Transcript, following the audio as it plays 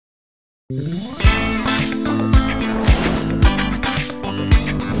Alright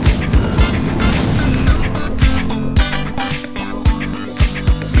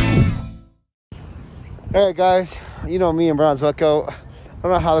guys, you know me and Bronze Echo. I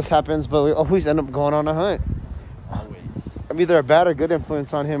don't know how this happens, but we always end up going on a hunt. Always. I'm either a bad or good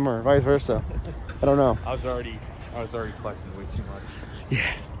influence on him or vice versa. I don't know. I was already collecting way too much.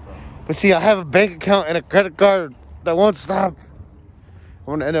 Yeah. So. But see, I have a bank account and a credit card that won't stop.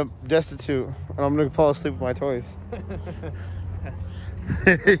 I'm gonna end up destitute and I'm gonna fall asleep with my toys.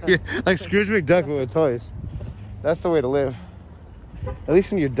 Yeah, like Scrooge McDuck with toys. That's the way to live. At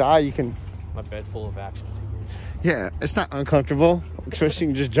least when you die, you can. My bed full of action figures. Yeah, it's not uncomfortable. Especially you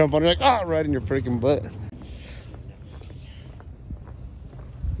can just jump on it like, oh, right in your freaking butt.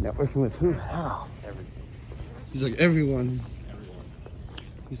 Networking with who? How? Everything. He's like, everyone. Everyone.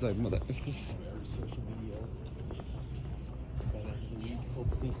 He's like, mother. Social media.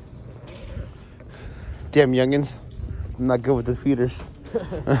 Hopefully. Damn youngins. I'm not good with the feeders.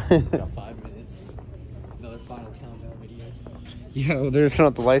 Got 5 minutes. Another final countdown video. Yeah, well, they're turning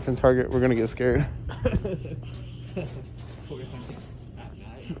out the lights and target. We're gonna get scared.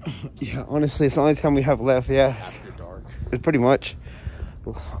 Yeah, honestly, it's the only time we have left. Yeah, After dark. it's pretty much.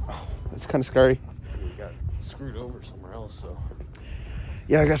 It's kind of scary. We got screwed over somewhere else, so.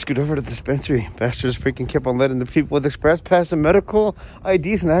 Yeah, I got screwed over to the dispensary. Bastards freaking kept on letting the people with express pass and medical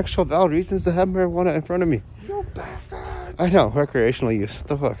IDs and actual valid reasons to have marijuana in front of me. You bastard! I know, recreational use. What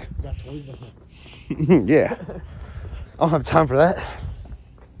the fuck? We got toys to Yeah. I don't have time for that.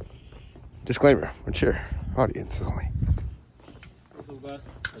 Disclaimer, mature audience only. What's up, guys?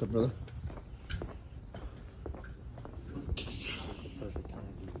 What's up, brother? Perfect time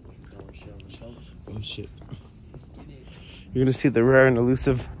to do show on the shelf. Oh, shit. Let's get it. You're gonna see the rare and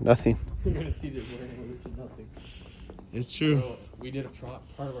elusive nothing. You're gonna see that we're gonna listen to nothing. It's true. So, we did a part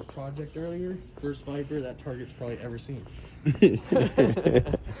of our project earlier. First Viper that target's probably ever seen.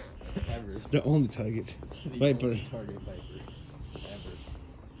 Ever. The only target. The Viper. only target Viper. Ever.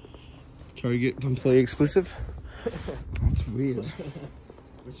 Target play exclusive? That's weird. Which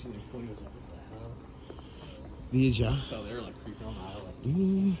is when was like, what the hell? These, yeah. So they were like creeping on the aisle.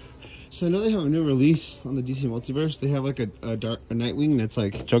 Like, So I know they have a new release on the DC Multiverse. They have like a Nightwing that's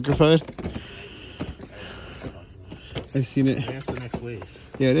like Joker-fied. I've seen it. that's the next wave.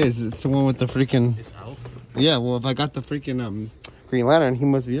 Yeah, it is. It's the one with the freaking... It's out. Yeah, well, if I got the freaking Green Lantern, he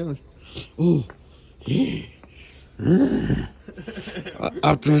must be out. Ooh. Yeah.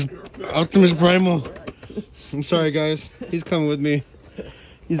 Optimus Primal. I'm sorry, guys. He's coming with me.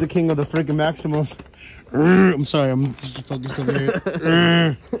 He's the king of the freaking Maximals. I'm sorry, I'm just focused over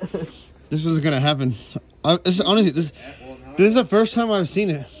here. This wasn't gonna happen. Honestly, this is the first time I've seen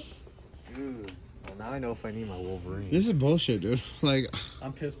it. Dude. Well, now I know if I need my Wolverine. This is bullshit, dude. Like,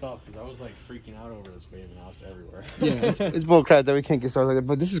 I'm pissed off because I was like freaking out over this wave and now it's everywhere. yeah, it's bullcrap that we can't get started like that.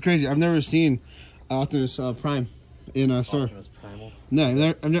 But this is crazy. I've never seen Optimus Prime in a store. Optimus Primal.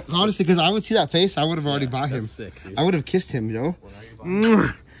 No, honestly, because I would see that face, I would have already bought him. Sick, dude. I would have kissed him, yo. Well, now you're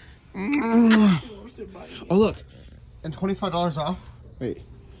buying Oh, look. And $25 off. Wait.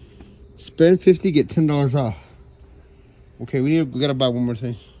 Spend 50, get $10 off. Okay, we gotta buy one more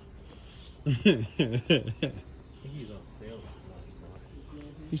thing. I think he's on sale. No, he's not.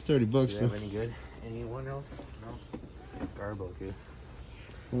 He's $30 Do though. they have any good? Anyone else? No. Garbo, good.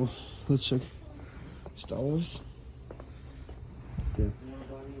 Well, let's check. Star Wars. Yeah. You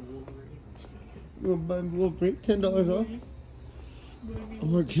wanna buy me Wolverine? $10 off.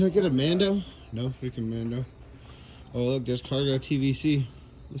 Oh, can I get a Mando? No, freaking Mando. Oh, look, there's Cargo TVC.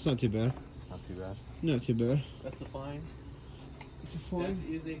 That's not too bad. Not too bad. Not too bad. That's a fine. It's a fine. That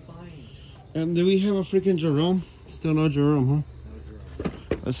is a fine. And do we have a freaking Jerome? Still no Jerome, huh? No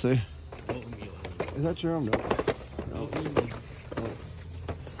Jerome. Let's see. Golden Meal. Is that Jerome? No. Golden Meal.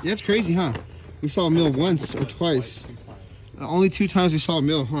 Yeah, it's crazy, huh? We saw a meal once or twice. Only 2 times we saw a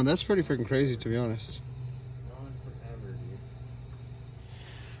meal, huh? That's pretty freaking crazy, to be honest. Gone forever, dude.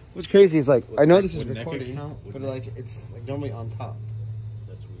 What's crazy is like, I know this is Would NECA recording, count? but like it's like normally on top,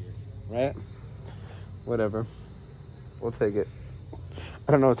 That's weird. right? Whatever. We'll take it.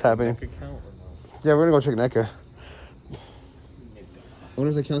 I don't know what's happening. NECA count or no? Yeah, we're gonna go check NECA. I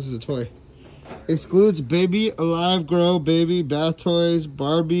wonder if that counts as a toy. Excludes Baby, Alive, Grow, Baby, Bath Toys,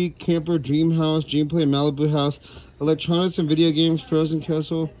 Barbie, Camper, Dream House, Dream Play, Malibu House, Electronics and Video Games, Frozen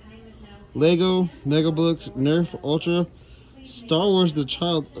Castle, Lego, Mega Books, Nerf, Ultra, Star Wars The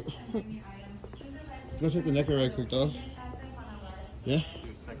Child. Let's go check the NECA right quick, dog. Yeah? Do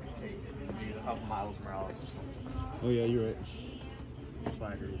a second take. Maybe the help Miles Morales or something. Oh yeah, you're right.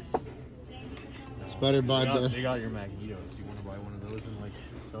 Spiders. Spider Bod. They got your Magnetos. You want to buy one of those and like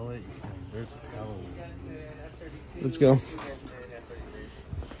sell it? You can. There's Let's go.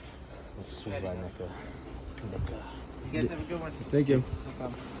 Let's swing by Mecca. You guys have a good one. Thank you. No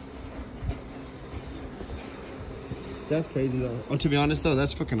problem. That's crazy though. Oh, to be honest though,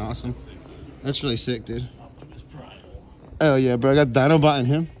 that's fucking awesome. That's really sick, dude. Optimus Primal. Oh yeah, bro. I got Dinobot in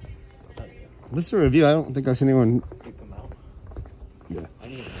him. This is a review. I don't think I've seen anyone. Pick them out. Yeah. I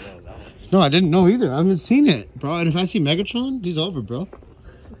didn't even know it was out. No, I didn't know either. I haven't seen it, bro. And if I see Megatron, he's over, bro.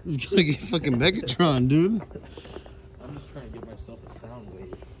 He's gonna get fucking Megatron, dude. I'm just trying to get myself a sound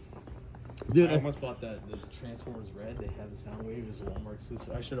wave. Dude, I almost bought that. The Transformers Red. They have the sound wave. It was a Walmart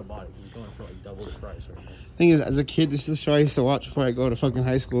exclusive. I should have bought it because it's going for like double the price right now. thing is, as a kid, this is the show I used to watch before I go to fucking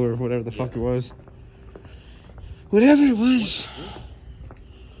high school or whatever the fuck it was. Whatever it was.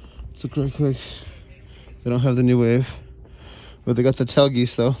 Let's look real quick. They don't have the new wave. But they got the tail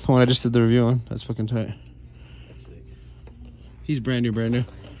geese though. The one I just did the review on. That's fucking tight. That's sick. He's brand new, brand new.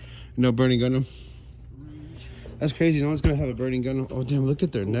 No burning gun. That's crazy. No one's gonna have a burning gun. Oh damn! Look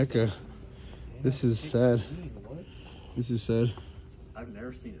at their NECA. This is sad. This is sad. I've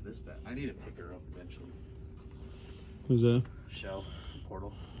never seen it this bad. I need to pick her up eventually. Who's that? Shell.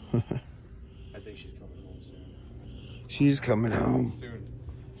 Portal. I think she's coming home soon. She's coming home. Soon.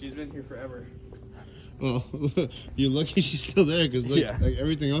 She's been here forever. Well, you're lucky she's still there because like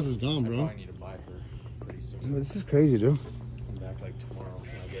everything else is gone, I bro. probably need to buy her pretty soon. Dude, this is crazy, dude. Come back like tomorrow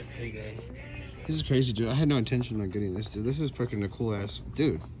when I get payday. This is crazy, dude. I had no intention on getting this, dude. This is fucking a cool ass,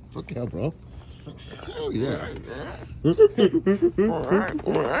 dude. Fucking hell, bro. Hell yeah.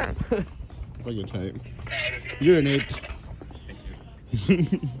 Fucking type. You're an ape.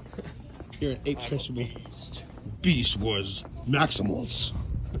 You're an ape sexual. Beast was Maximals.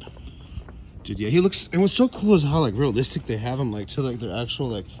 Dude, yeah, he looks. And what's so cool is how like realistic they have him, like to like their actual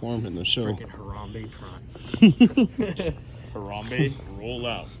like form in the show. Freaking Harambe Prime. Harambe, roll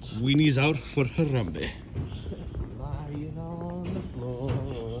out. Weenies out for Harambe. Lying on the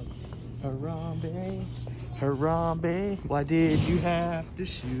floor. Harambe, Harambe, why did you have to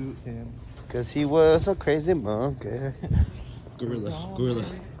shoot him? Cause he was a crazy monkey. Gorilla, gorilla,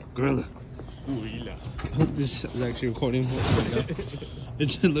 gorilla. Gorilla. I hope this is actually recording. It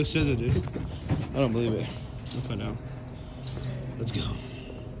just looks as it is. I don't believe it. We'll find out. Let's go.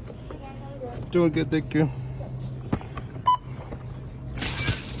 Doing good, thank you.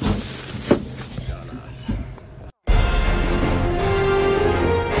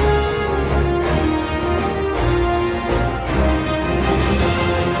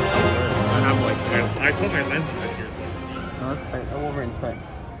 I put my lenses in here. No, that's tight. That Wolverine's tight.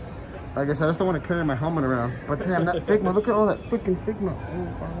 Like I said, I just don't want to carry my helmet around. But damn, that Figma, look at all that freaking Figma. Oh,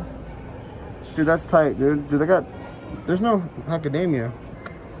 wow. Dude, that's tight, dude. Dude, they got... There's no Academia.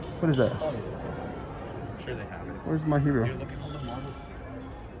 What is that? Oh, yes. I'm sure they have it. Where's my hero? Dude, look at all the Marvel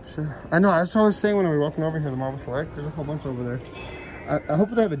suits. Shit. I know, that's what I was saying when we were walking over here, the Marvel Select. There's a whole bunch over there. I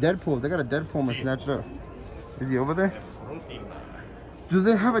hope they have a Deadpool. If they got a Deadpool, I'm gonna snatch it up. Is he over there? Do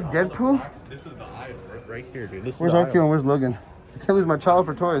they have a Deadpool? This is the aisle right here, dude. This Where's Arkeo and where's Logan? I can't lose my child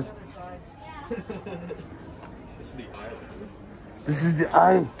for toys. This is the aisle. This is the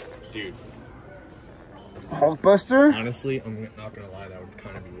eye. Dude. Hulkbuster? Honestly, I'm not gonna lie, that would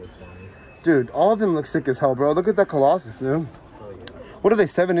kind of be worth buying. Dude, all of them look sick as hell, bro. Look at that Colossus, dude. Oh, yeah. What are they,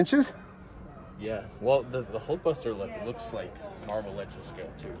 7 inches? Yeah. Well, the Hulkbuster looks like Marvel Legends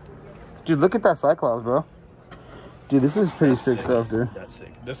scale, too. Dude, look at that Cyclops, bro. Dude, this is pretty sick stuff, dude. That's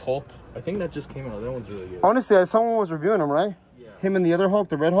sick. This Hulk, I think that just came out. That one's really good. Honestly, someone was reviewing him, right? Yeah. Him and the other Hulk,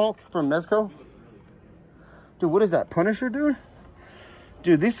 the Red Hulk from Mezco. Dude, what is that, Punisher, dude?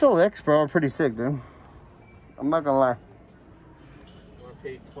 Dude, these selects, bro, are pretty sick, dude. I'm not gonna lie. You want to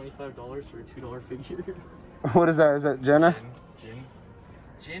pay $25 for a $2 figure? What is that? Is that Jenna?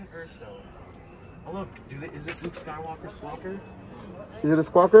 Jin Urso. Oh look, is this Luke Skywalker Squawker? Is it a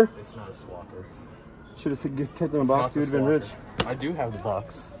Squawker? It's not a Squawker. Should have kept him in a box. He would have been rich. I do have the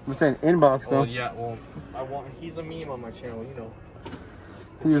box. I'm saying inbox though. Well, yeah. Well, he's a meme on my channel. You know.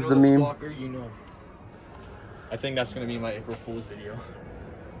 He's the meme. Squawker, you know. I think that's gonna be my April Fool's video.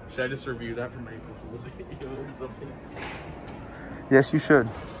 Should I just review that for my April Fool's video or something? Yes, you should.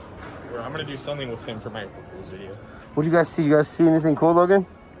 Or I'm gonna do something with him for my April Fool's video. What do you guys see? You guys see anything cool, Logan?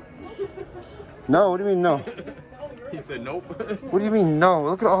 No. What do you mean no? He said nope. What do you mean no?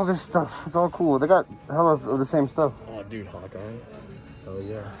 Look at all this stuff. It's all cool. They got hella of the same stuff. Oh, dude, Hawkeye. Oh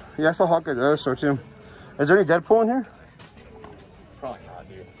yeah. Yeah, I saw Hawkeye at the other store too. Is there any Deadpool in here? Probably not,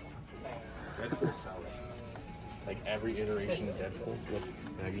 dude. Deadpool sells. Like every iteration of Deadpool with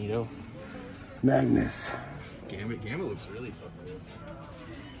Magneto. Magnus. Gambit looks really fucking good.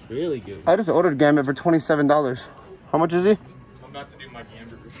 Really good. I just ordered Gambit for $27. How much is he? How about to do my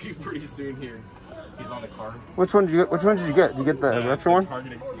Gambit review pretty soon here. He's on the card. Which one did you get? Which one did you get? Did you get the retro one?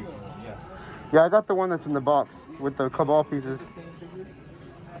 Target exclusive one, yeah. Yeah, I got the one that's in the box with the Cabal pieces.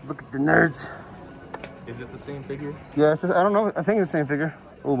 Look at the nerds. Is it the same figure? Yeah, it's just, I don't know. I think it's the same figure.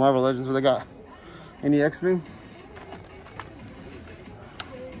 Oh, Marvel Legends. What they got? Any X-Men?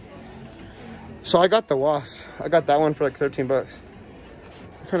 So I got the Wasp. I got that one for like 13 bucks.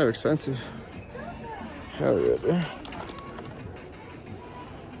 Kind of expensive. Hell yeah, dude.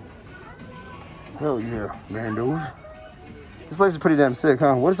 Hell yeah, Mandos. This place is pretty damn sick,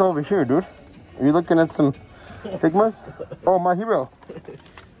 huh? What is over here, dude? Are you looking at some Figmas? Oh, My Hero.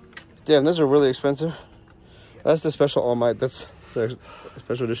 Damn, those are really expensive. That's the special All Might. That's the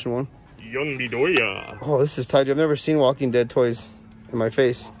special edition one. Young Midoriya. Oh, this is tight. I've never seen Walking Dead toys in my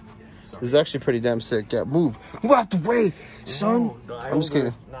face. This is actually pretty damn sick. Yeah, move out the way, son. No, I'm just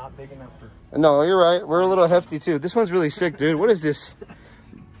kidding. Not big enough for... No, you're right. We're a little hefty too. This one's really sick, dude. What is this?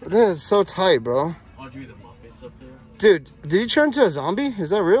 That is so tight, bro. I'll do the Muppets up there. Dude, did he turn into a zombie?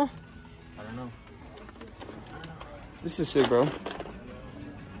 Is that real? I don't know. This is sick, bro.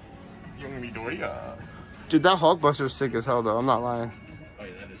 Young Midoriya. Dude, that Hulkbuster's sick as hell, though. I'm not lying. Oh,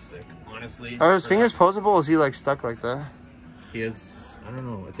 yeah, that is sick. Honestly. Are his fingers posable, or is he like stuck like that? He is... I don't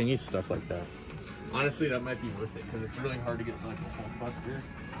know. I think he's stuck like that. Honestly, that might be worth it because it's really hard to get like a Hulkbuster,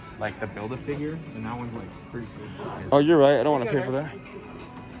 like the Build-A-Figure, and that one's like pretty good size. Oh, you're right. I don't want to pay for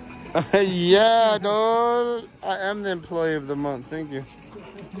that. Yeah, dude. I am the employee of the month. Thank you.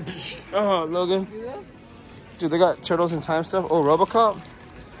 Oh, Logan. Dude, they got Turtles in Time stuff. Oh, RoboCop.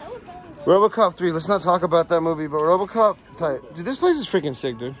 RoboCop 3. Let's not talk about that movie, but RoboCop tight. Dude, this place is freaking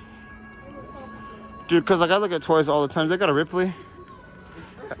sick, dude. Dude, because like I look at toys all the time. They got a Ripley.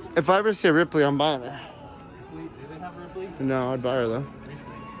 If I ever see a Ripley, I'm buying her. Ripley? Do they have Ripley? No, I'd buy her though.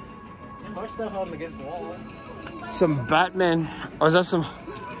 Ripley. Push stuff out against the wall. Some Batman. Oh, is that some?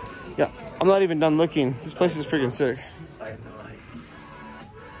 Yeah, I'm not even done looking. This place is freaking sick.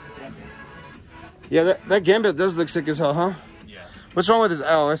 Yeah, that Gambit does look sick as hell, huh? Yeah. What's wrong with his?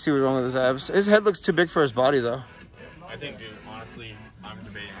 Oh, I see what's wrong with his abs. His head looks too big for his body, though. I think, dude, honestly, I'm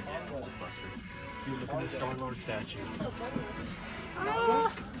debating again the Hulkbuster. Dude, look at the Star-Lord statue.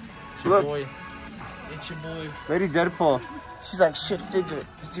 It's your Look. boy. It's your boy. Lady Deadpool. She's like, shit figure.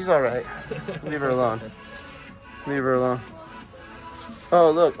 She's all right. Leave her alone. Leave her alone. Oh,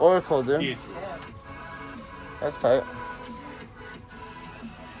 look, Oracle, dude. That's tight.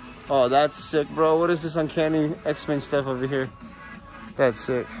 Oh, that's sick, bro. What is this uncanny X-Men stuff over here? That's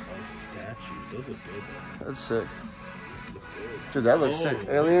sick. Those statues, those are good, man. That's sick. Dude, that looks sick.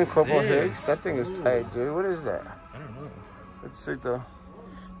 Alien Corporal Higgs. That thing is tight, dude. What is that? I don't know. It's sick, though.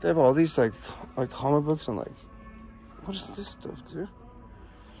 They have all these, like comic books and, like... What is this stuff, dude?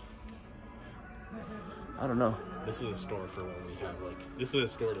 I don't know. This is a store for when we have, like... This is a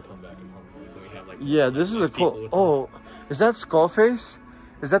store to come back and home when we have, like... Yeah, this is a cool... Oh, is that Skullface?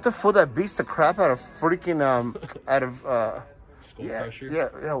 Is that the fool that beats the crap out of freaking, Skull Crusher?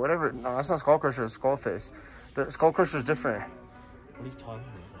 Yeah, whatever. No, that's not Skull Crusher, it's Skullface. The Skull Crusher is different. What are you talking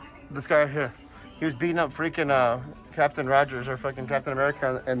about? This guy right here. He was beating up freaking Captain Rogers or fucking Captain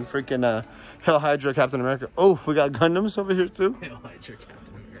America and freaking Hail Hydra Captain America. Oh, we got Gundams over here too? Hail Hydra Captain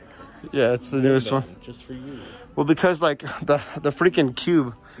America. Yeah, it's the newest one. Just for you. Well, because like the freaking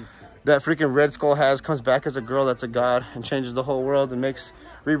cube that freaking Red Skull has comes back as a girl that's a god and changes the whole world and makes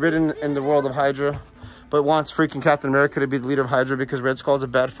rewritten in the world of Hydra, but wants freaking Captain America to be the leader of Hydra because Red Skull's a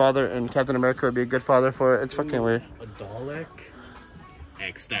bad father and Captain America would be a good father for it. It's fucking weird. A Dalek?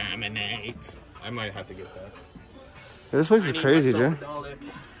 Exterminate. I might have to get that. Yeah, this place is crazy, dude.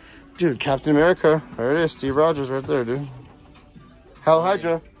 Dude, Captain America. There it is. Steve Rogers right there, dude. Hail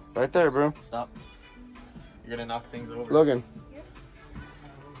Hydra. Right there, bro. Stop. You're gonna knock things over. Logan.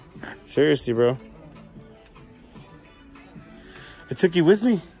 Seriously, bro. I took you with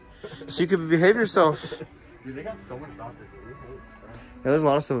me so you could behave yourself. Dude, they got so much Doctor Who. Yeah, there's a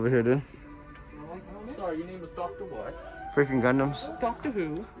lot of stuff over here, dude. Sorry, your name is Dr. What? Freaking Gundams. Doctor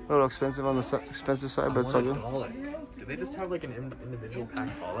Who. A little expensive on the expensive side, but it's all good. Do they just have like an individual pack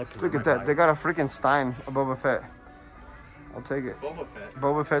Dalek? Look at that. They got a freaking Stein, a Boba Fett. I'll take it. Boba Fett.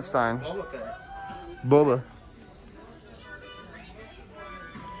 Boba Fett Stein. Boba Fett. Boba.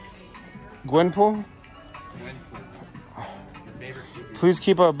 Gwenpool? Please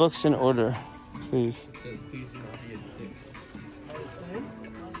keep our books in order. Please. It says, please do not be a dick.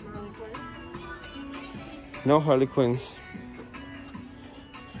 No Harley Quinns.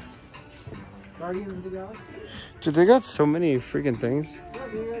 Guardians of the Galaxy? Dude, they got so many freaking things. Yeah,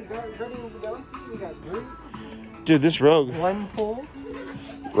 we got Guardians of the Galaxy, we got Groot. Dude, this rogue. One pole.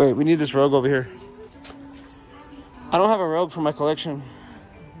 Wait, we need this rogue over here. I don't have a Rogue for my collection.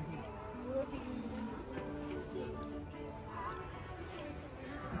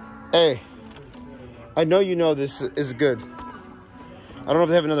 Hey, I know you know this is good. I don't know if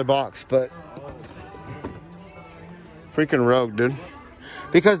they have another box, but freaking Rogue, dude.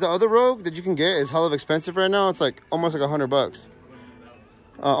 Because the other Rogue that you can get is hell of expensive right now. It's like almost like $100.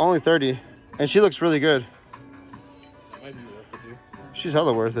 Only 30, and she looks really good. Might be worth it, dude. She's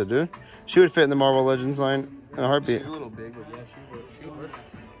hella worth it, dude. She would fit in the Marvel Legends line in a heartbeat. She's a little big, but yeah, she would work.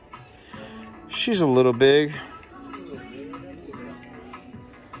 She's a little big.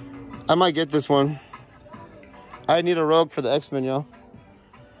 I might get this one. I need a Rogue for the X-Men, y'all.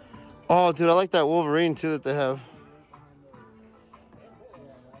 Oh, dude, I like that Wolverine, too, that they have.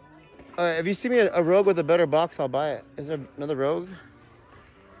 All right, if you see me a Rogue with a better box, I'll buy it. Is there another Rogue?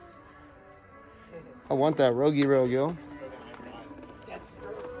 I want that Rogue-y Rogue, yo.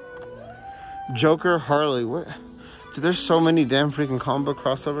 Joker, Harley, what? Dude, there's so many damn freaking comic book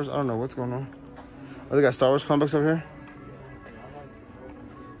crossovers. I don't know what's going on. Oh, they got Star Wars comic books over here.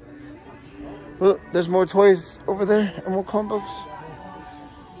 Look, there's more toys over there and more comic books.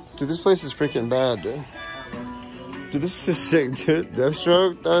 Dude, this place is freaking bad, dude. Dude, this is sick, dude.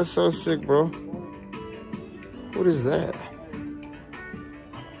 Deathstroke, that's so sick, bro. What is that?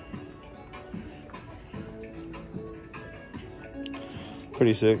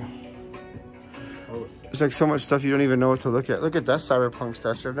 Pretty sick. There's like so much stuff you don't even know what to look at. Look at that Cyberpunk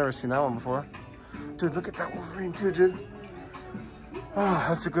statue. I've never seen that one before. Dude, look at that Wolverine too, dude. Oh,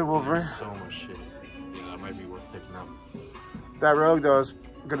 that's a good Wolverine. So much shit. Yeah, that might be worth picking up. That Rogue though is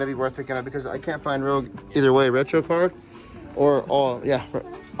gonna be worth picking up because I can't find Rogue either way. Retro card or all, yeah.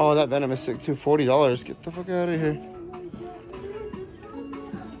 Oh, that Venom is sick too. $40. Get the fuck out of here.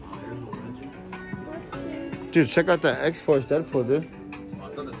 Dude, check out that X-Force Deadpool, dude. I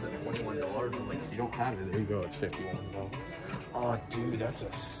thought it said $21. I was like, if you don't have it, there you go. It's $51. Oh, dude, that's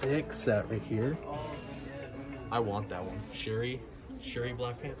a sick set right here. I want that one. Shuri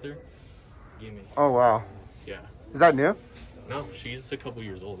Black Panther. Give me. Oh wow. Yeah. Is that new? No, she's a couple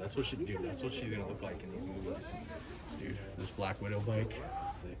years old. That's what she do. That's what she's gonna look like in these movies. Dude, this Black Widow bike,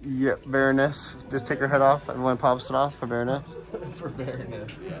 sick. Yeah, Baroness. Just take her head off. Everyone pops it off for Baroness. For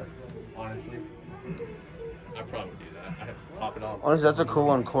Baroness, yeah. Honestly, I'd probably do that. I'd pop it off. Honestly, that's a cool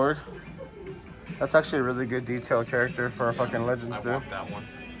one, Korg. That's actually a really good detail character for a fucking Legends, I dude. want that one.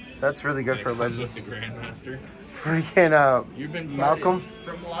 That's really good It for comes Legends. with the Grandmaster. Freaking You've been Malcolm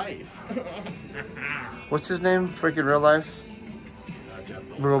from life. What's his name? Freaking real life? Jeff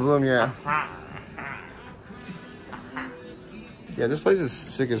Real Bloom, yeah. Yeah, this place is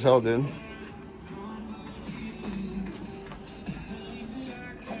sick as hell, dude.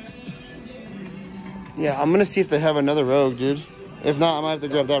 Yeah, I'm gonna see if they have another Rogue, dude. If not, I might have to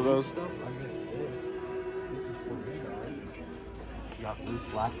grab that Rogue. Stuff, I missed this. This is for me, alright. You got loose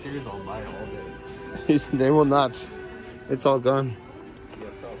Black Series, I'll buy it all day. They will not. It's all gone. Yeah,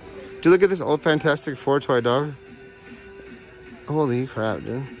 probably. Dude, look at this old Fantastic Four toy, dog. Holy crap,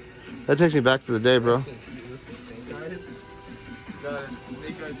 dude. That takes me back to the day, bro. This is Snake Eyes. Got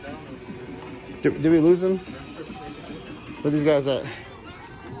Snake Eyes down. Did we lose them? Where these guys at?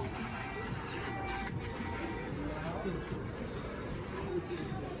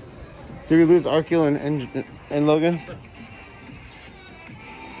 Did we lose Arkiel and Logan?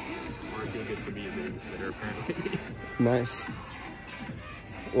 Arkiel gets to be a babysitter, apparently. Nice.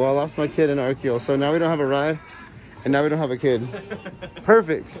 Well, I lost my kid in Arkiel, so now we don't have a ride, and now we don't have a kid.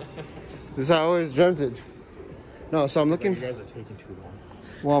 Perfect. This is how I always dreamt it. No, so I'm looking. You guys are taking too long.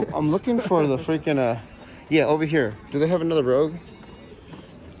 Well, I'm looking for the freaking yeah, over here. Do they have another Rogue?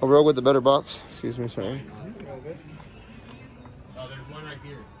 A Rogue with a better box? Excuse me, sorry. Oh, there's one right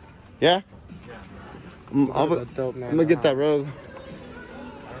here. Yeah? Yeah. I'm gonna get that Rogue.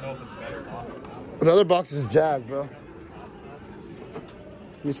 I don't know if it's better or not. The other box is Jag, bro.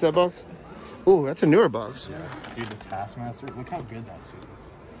 You see that box? Ooh, that's a newer box. Yeah. Dude, the Taskmaster. Look how good that suit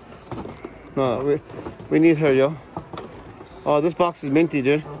is. No, we need her, yo. Oh, this box is minty,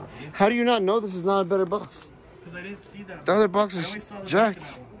 dude. How do you not know this is not a better box? Because I didn't see that. The other box is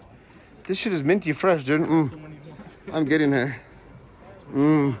jacked. This shit is minty fresh, dude. I'm getting her.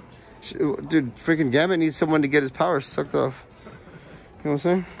 Dude, freaking Gambit needs someone to get his powers sucked off. You know what I'm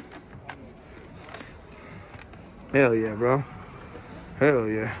saying? Hell yeah, bro. Hell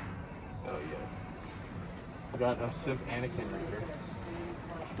yeah. Oh, yeah. I got a simp Anakin right here.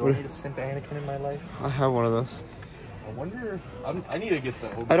 Do I need a simp Anakin in my life? I have one of those. I wonder. I need to get the.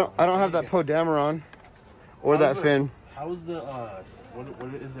 I don't have that Poe Dameron or that Finn. How's the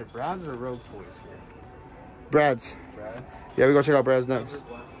what is it? Brad's or Rogue Toys here? Brad's. Brad's. Yeah, we go check out Brad's next.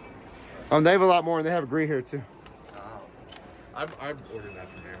 They have a lot more, and they have Gree here too. I've ordered that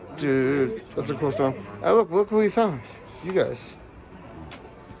from there. Dude, that's a cool stuff. Hey, look what we found. You guys.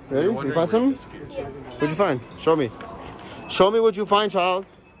 Ready? You find something? What'd you find? Show me. Show me what you find, child.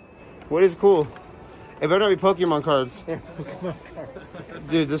 What is cool? It better not be Pokemon cards.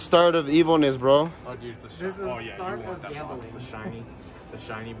 Dude, the start of evilness, bro. Oh, dude, it's a This is oh yeah, start you want of that box, gambling. the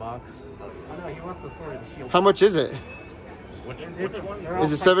shiny box. Oh no, he wants the sword and the shield. How much is it? Which Different. one? They're all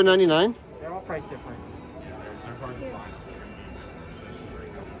Is it priced- $7.99? They're all priced different. Yeah, they're hard to find.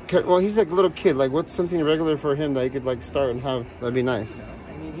 Well, he's like a little kid. Like, what's something regular for him that he could like start and have? That'd be nice.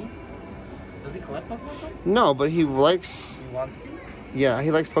 I mean, does he collect Pokemon cards? No, but he likes. He wants to. Yeah,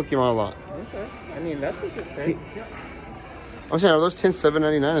 he likes Pokemon a lot. Okay. I mean, that's a good thing. I'm saying, are those tins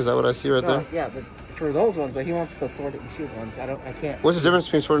 $7.99? Is that what I see right there? Yeah, but for those ones, but he wants the sword and shield ones. I can't. What's the difference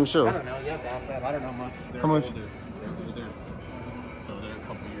between sword and I shield? don't know. You have to ask that. I don't know much. They're How much? older. They're older. So they're a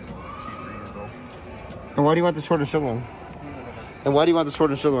couple years old, 2-3 years old. And why do you want the sword and shield one? And why do you want the sword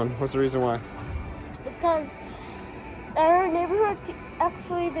and shield one? What's the reason why? Because our neighborhood,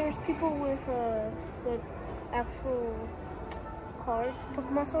 actually, there's people with actual cards,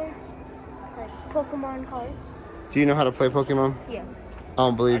 Pokemon swords, like Pokemon cards. Do you know how to play Pokemon? Yeah. I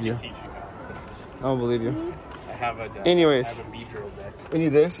don't believe I you. can teach you how. I don't believe you. I have a deck. Anyways. I have a Beedrill deck. We need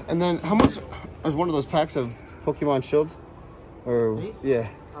this. And then how much is one of those packs of Pokemon shields? Or, These? yeah.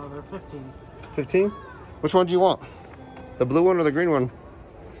 Oh, they're 15. 15? Which one do you want? The blue one or the green one?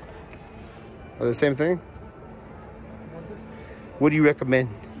 Are they the same thing? What do you recommend?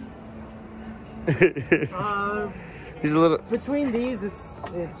 He's a little... Between these, it's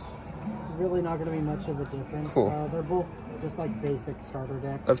really not going to be much of a difference. Cool. They're both just like basic starter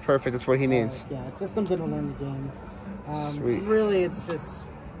decks. That's perfect. That's what he needs. Yeah, it's just something to learn the game. Sweet. Really, it's just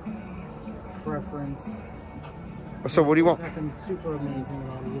preference. So what do you want? There's nothing super amazing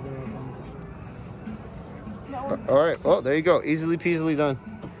about either of them. All right. Well, there you go. Easily peasily done.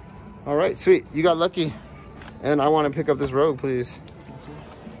 All right. Sweet. You got lucky. And I want to pick up this rogue, please.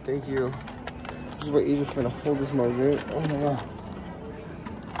 Thank you. This is way easier for me to hold this margarita. Oh my god.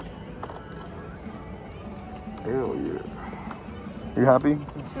 Hell yeah. You happy?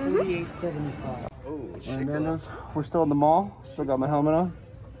 $38.75. Oh, Alright, Mandos. We're still in the mall. Still got my helmet on.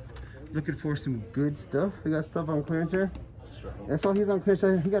 Looking for some good stuff. We got stuff on clearance here. That's all he's on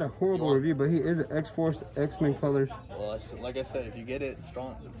clearance. He got a horrible review, but he is an X-Force X-Men colors. Well, like I said, if you get it,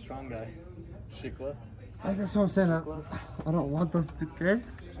 strong guy. Shikla. That's what I'm saying. I don't want those to care.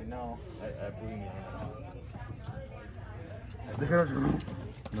 I know. I believe me. Look at us.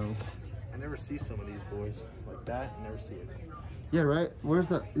 No. I never see some of these boys like that. I never see it. Yeah, right? Where's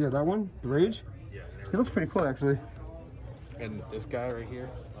that? Yeah, that one? The Rage? Yeah. He looks pretty cool, actually. And this guy right here.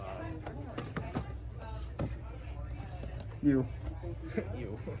 You.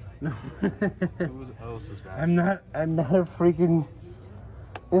 You. No. Who else is back? I'm not a freaking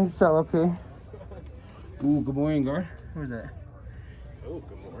incel, okay? Ooh, good morning, guard. Who's that? Oh,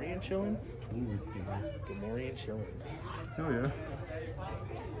 Gamorrean chilling. Gamorrean chilling. Oh, yeah.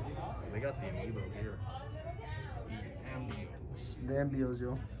 They got the amiibo here. The ambios. The ambios,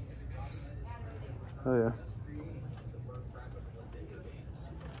 yo. Oh, yeah.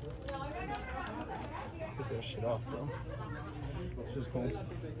 Get that shit off, bro. This is cool.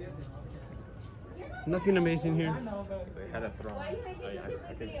 Nothing amazing here. They had a throne. I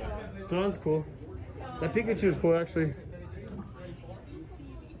think so. Thrawn's cool. That Pikachu is cool, actually.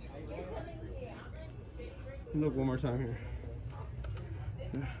 Look one more time here.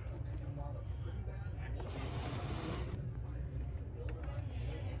 Yeah.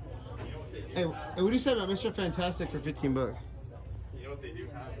 Hey, what do you say about Mr. Fantastic for 15 bucks? You know what they do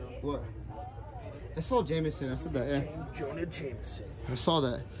have though? What? I saw Jameson. I said that, yeah. Jonah Jameson. I saw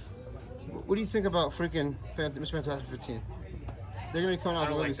that. What do you think about freaking Mr. Fantastic 15? They're gonna be coming out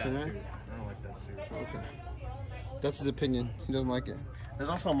I with don't a like that soon, suit. right? I don't like that suit. Okay. That's his opinion. He doesn't like it. There's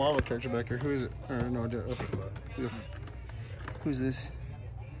also a Marvel character back here. Who is it? Or no, who's this?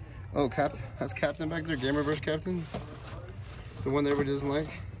 Oh, Cap. That's Captain back there. Gamerverse Captain. The one that everybody doesn't like.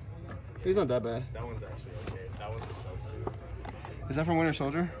 He's not that bad. That one's actually okay. That one's a stealth suit. Is that from Winter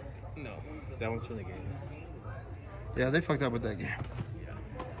Soldier? No. That one's from the game. Yeah, they fucked up with that game. Yeah.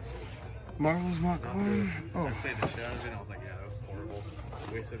 Marvel's Mach Not 1. good. Oh, I played the shit out of it and I was like, yeah, that was horrible.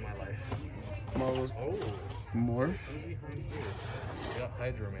 Wasted my life. Marvel's Oh. Morph. Who's behind here? You got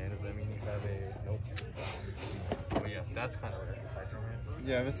Hydro Man. Does that mean you have a... Nope. Oh yeah, that's kind of rare. Hydro Man.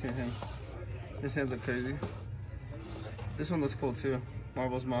 Yeah, I haven't seen him. His hands look crazy. This one looks cool too.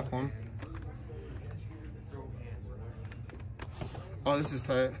 Marvel's Mach 1. Oh, this is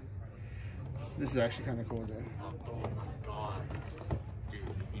tight. This is actually kind of cool, dude. Oh my god. Dude,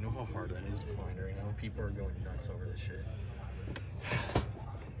 you know how hard that is to find right now? People are going nuts over this shit.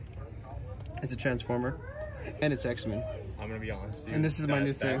 It's a Transformer. And it's X-Men. I'm gonna be honest, dude. And this is my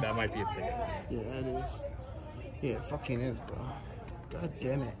new thing. That might be a pick. Yeah, it is. Yeah, it fucking is, bro. God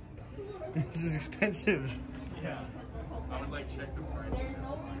damn it. This is expensive. Yeah. I would like check the price.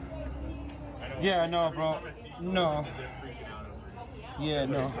 Yeah, no, bro. No. Yeah,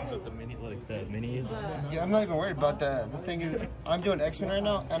 no. Comes with the mini, like the minis. Yeah, I'm not even worried about that. The thing is, I'm doing X-Men right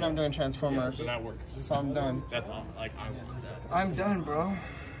now, and I'm doing Transformers. So that works. So I'm done. That's all. Like I want that. I'm done, bro.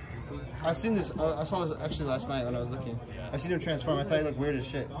 I've seen this. I saw this actually last night when I was looking. I've seen him transform. I thought he looked weird as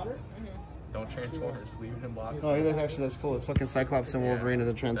shit. Don't transform. Just leave it in box. Oh, he looks actually that's cool. It's fucking Cyclops and Wolverine as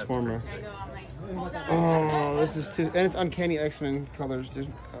a Transformer. Oh, this is too. And it's uncanny X-Men colors,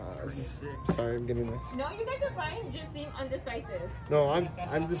 dude. Sorry, I'm getting this. No, you guys are fine. You just seem undecisive. No,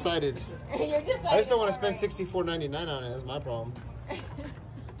 I'm decided. You're just. I just don't want to spend $64.99 on it. That's my problem.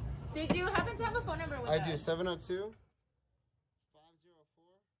 Did you happen to have a phone number with I us? do 702.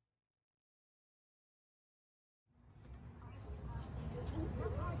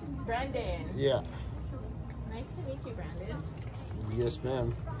 Brandon. Yeah. Nice to meet you, Brandon. Yes,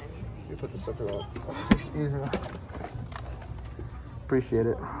 ma'am. Let me put the sucker on. Excuse me. Appreciate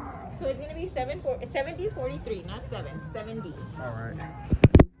it. So it's gonna be 7043, not 70. All right.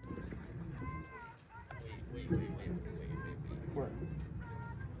 What?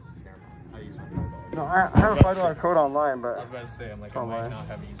 I use my $5. No, I have a $5 code online, I but was about to say, I'm like, I online. might not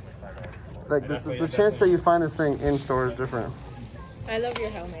have used my $5. like the chance that you find this thing in store is different. I love your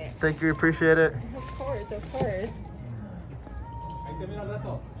helmet. Thank you, appreciate it. Of course, of course.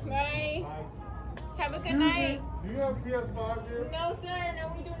 Bye. Have a good night. Do you have PS5 here? No, sir.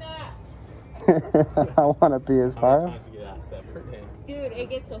 No, we do not. I want a PS5. Dude, it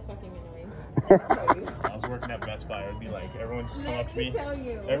gets so fucking annoying. I was working at Best Buy. It'd be like everyone just come up to me. Tell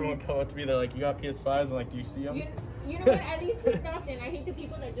you. Everyone come up to me. They're like, "You got PS5s?" I'm like, "Do you see them?" You know what? At least he stopped in. I hate the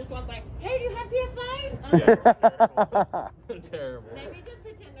people that just walk by. Hey, do you have PS5s? Yeah, terrible. Terrible. Let me just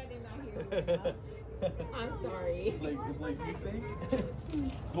pretend I did not hear you. I'm sorry. It's like you think.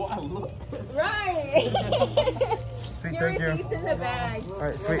 Well, I look. Right. Sweet, Your thank you. receipts in the bag. All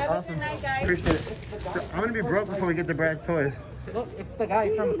right, sweet, Have a awesome. good night, guys. Appreciate it. I'm gonna be broke before we get to Brad's toys. Look, it's the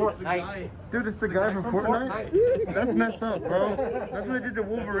guy from Fortnite. Dude, it's the guy from Fortnite? That's messed up, bro. That's what they did to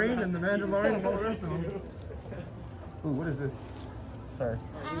Wolverine and the Mandalorian and all the rest of them. Ooh, what is this? Sorry.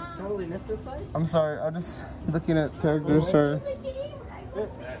 Totally missed this side? I'm sorry, I'm just looking at characters, sorry.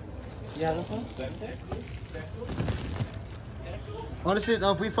 Yeah, this one? Honestly,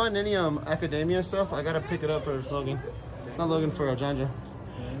 now if we find any academia stuff, I gotta pick it up for Logan. Not Logan, for Janja.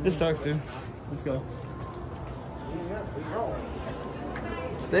 This sucks, dude. Let's go.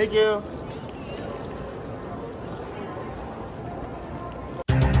 Thank you.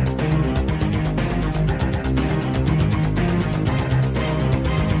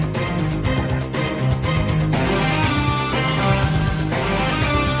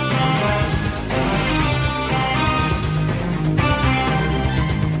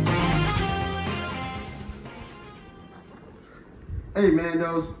 Hey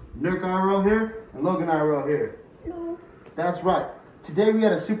Mandos, Nurk IRL here, and Logan IRL here. No. That's right. Today we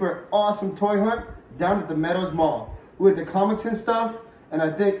had a super awesome toy hunt down at the Meadows Mall. We went to comics and stuff, and I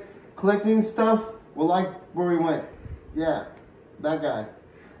think collecting stuff will like where we went. Yeah, that guy.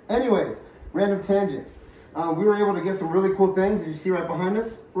 Anyways, random tangent. We were able to get some really cool things, as you see right behind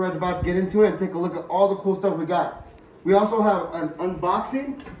us. We're about to get into it and take a look at all the cool stuff we got. We also have an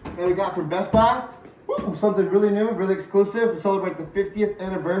unboxing that we got from Best Buy. Woo, something really new, really exclusive to celebrate the 50th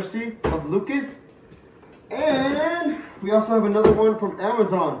anniversary of Lucas. And we also have another one from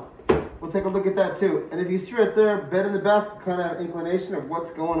Amazon. We'll take a look at that too. And if you see right there, bed in the back, kind of inclination of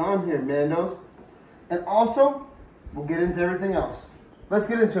what's going on here, Mandos. And also, we'll get into everything else. Let's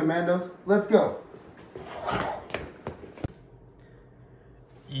get into it, Mandos. Let's go.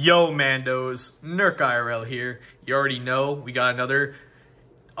 Yo, Mandos, Nurk IRL here. You already know we got another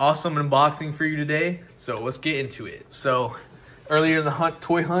awesome unboxing for you today, so let's get into it. So earlier in the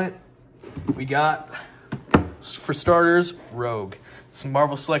toy hunt, we got, for starters, Rogue. Some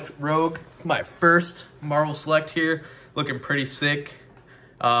Marvel Select Rogue, my first Marvel Select here, looking pretty sick.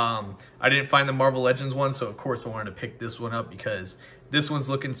 I didn't find the Marvel Legends one, so of course I wanted to pick this one up because this one's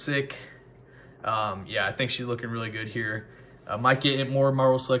looking sick. Yeah, I think she's looking really good here. Might get more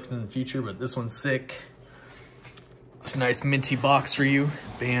Marvel Select in the future, but this one's sick. It's a nice minty box for you.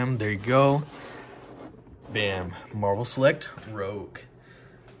 Bam, there you go. Bam, Marvel Select Rogue.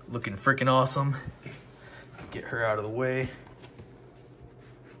 Looking freaking awesome. Get her out of the way.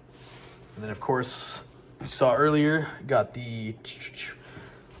 And then of course, you saw earlier, got the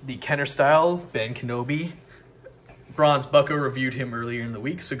Kenner style Ben Kenobi Bronze Bucko reviewed him earlier in the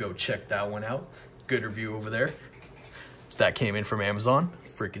week, so go check that one out. Good review over there. So that came in from Amazon.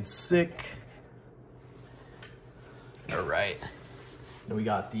 Freaking sick. All right. Then we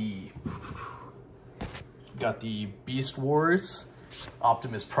got the Beast Wars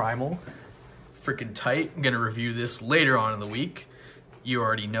Optimus Primal. Freaking tight. I'm gonna review this later on in the week. You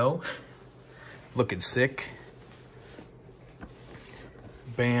already know. Looking sick.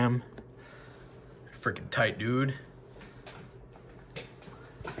 Bam. Freaking tight, dude.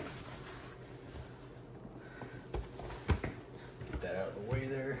 Get that out of the way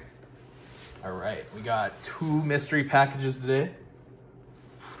there. All right, we got 2 mystery packages today.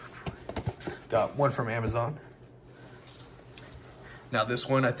 Got one from Amazon. Now this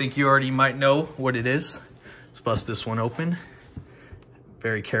one, I think you already might know what it is. Let's bust this one open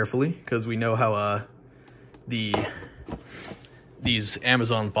very carefully, because we know how these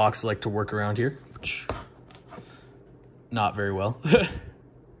Amazon boxes like to work around here. Not very well. There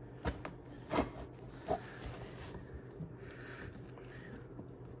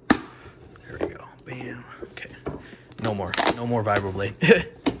we go. Bam. Okay. No more vibroblade.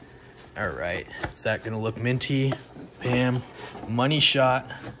 All right. Is that gonna look minty? Bam. Money shot.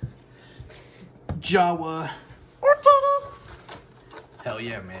 Jawa. Hell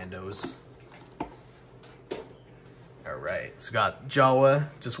yeah, Mandos. All right, so got Jawa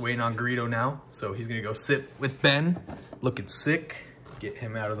just waiting on Greedo now. So he's gonna go sit with Ben, looking sick. Get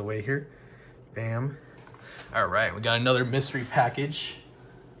him out of the way here. Bam. All right, we got another mystery package.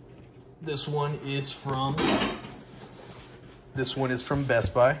 This one is from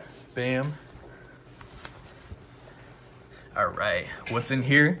Best Buy. Bam. All right, what's in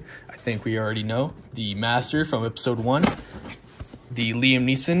here? I think we already know. The Master from episode 1. The Liam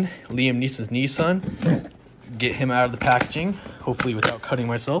Neeson's Nissan. Get him out of the packaging, hopefully without cutting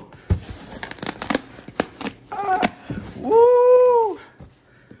myself. Woo!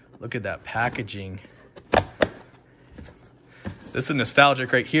 Look at that packaging. This is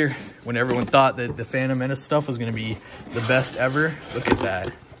nostalgic right here. When everyone thought that the Phantom Menace stuff was gonna be the best ever, look at that.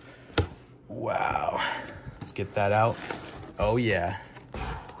 Wow. Let's get that out. Oh yeah.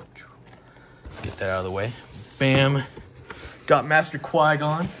 Get that out of the way. Bam. Got Master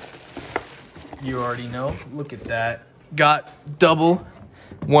Qui-Gon. You already know. Look at that. Got double.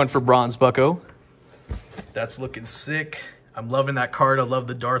 One for Bronze Bucko. That's looking sick. I'm loving that card. I love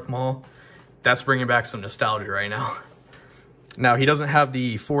the Darth Maul. That's bringing back some nostalgia right now. Now, he doesn't have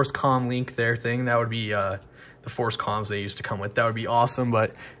the Force Comm link there thing. That would be the Force Comms they used to come with. That would be awesome,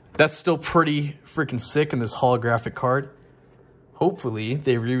 but that's still pretty freaking sick in this holographic card. Hopefully,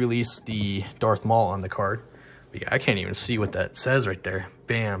 they re-release the Darth Maul on the card. But yeah, I can't even see what that says right there.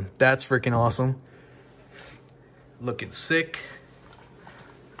 Bam. That's freaking awesome. Looking sick.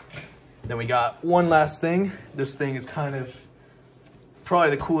 Then we got one last thing. This thing is kind of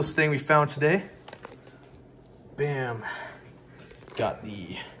probably the coolest thing we found today. Bam. Got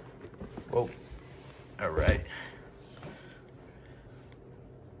the... Whoa. All right.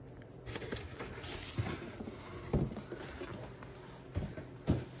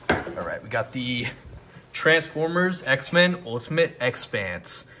 All right, we got the Transformers X-Men Ultimate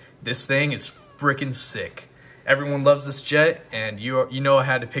X-Spanse. This thing is freaking sick. Everyone loves this jet, and you know I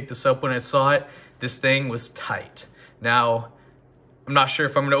had to pick this up when I saw it. This thing was tight. Now, I'm not sure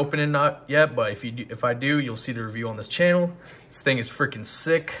if I'm gonna open it or not yet, but if I do, you'll see the review on this channel. This thing is freaking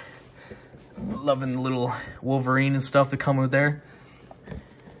sick. Loving the little Wolverine and stuff that come with there.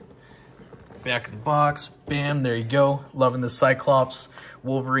 Back of the box, bam, there you go. Loving the Cyclops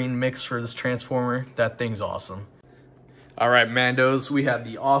Wolverine mix for this Transformer. That thing's awesome. All right, Mandos, we had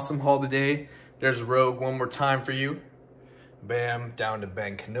the awesome haul today. There's Rogue one more time for you. Bam, down to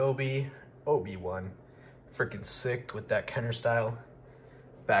Ben Kenobi, Obi-Wan. Freaking sick with that Kenner style.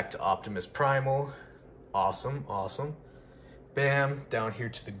 Back to Optimus Primal. Awesome, awesome. Bam, down here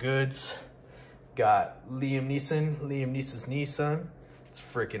to the goods. Got Liam Neeson's Nissan. It's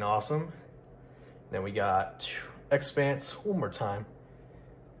freaking awesome. Then we got X-Spanse one more time.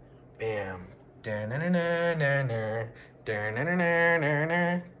 Bam.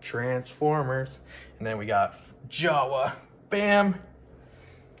 Transformers. And then we got Jawa. Bam.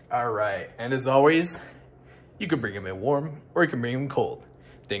 All right. And as always, you can bring them in warm or you can bring them cold.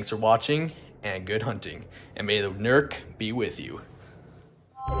 Thanks for watching and good hunting. And may the Nurk be with you.